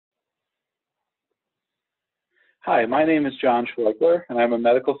Hi, my name is John Schweigler, and I'm a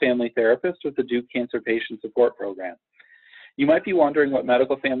medical family therapist with the Duke Cancer Patient Support Program. You might be wondering what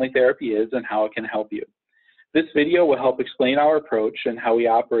medical family therapy is and how it can help you. This video will help explain our approach and how we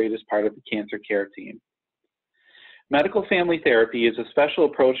operate as part of the cancer care team. Medical family therapy is a special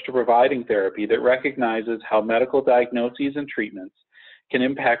approach to providing therapy that recognizes how medical diagnoses and treatments can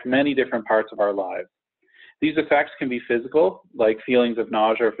impact many different parts of our lives. These effects can be physical, like feelings of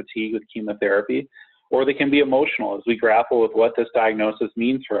nausea or fatigue with chemotherapy, or they can be emotional as we grapple with what this diagnosis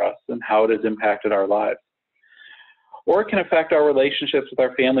means for us and how it has impacted our lives. Or it can affect our relationships with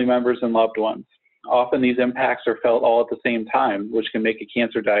our family members and loved ones. Often these impacts are felt all at the same time, which can make a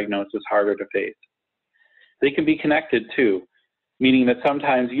cancer diagnosis harder to face. They can be connected too, meaning that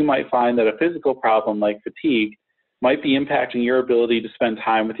sometimes you might find that a physical problem like fatigue might be impacting your ability to spend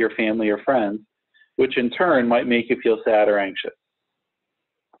time with your family or friends, which in turn might make you feel sad or anxious.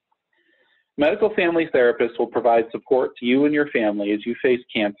 Medical family therapists will provide support to you and your family as you face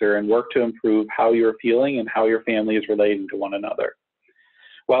cancer and work to improve how you are feeling and how your family is relating to one another.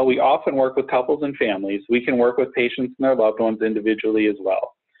 While we often work with couples and families, we can work with patients and their loved ones individually as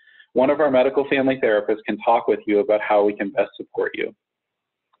well. One of our medical family therapists can talk with you about how we can best support you.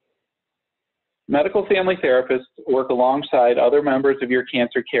 Medical family therapists work alongside other members of your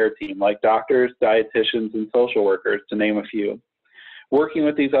cancer care team, like doctors, dietitians, and social workers, to name a few. Working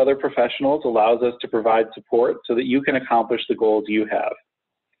with these other professionals allows us to provide support so that you can accomplish the goals you have.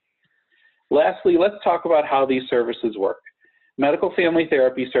 Lastly, let's talk about how these services work. Medical family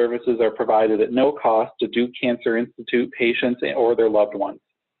therapy services are provided at no cost to Duke Cancer Institute patients or their loved ones.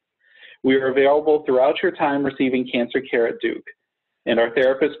 We are available throughout your time receiving cancer care at Duke, and our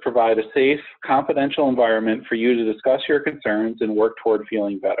therapists provide a safe, confidential environment for you to discuss your concerns and work toward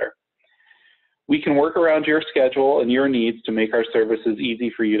feeling better. We can work around your schedule and your needs to make our services easy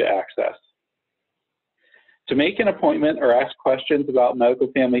for you to access. To make an appointment or ask questions about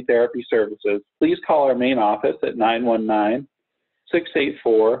medical family therapy services, please call our main office at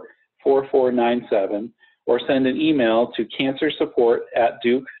 919-684-4497 or send an email to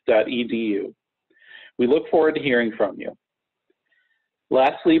cancersupport@duke.edu. We look forward to hearing from you.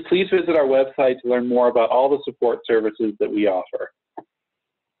 Lastly, please visit our website to learn more about all the support services that we offer.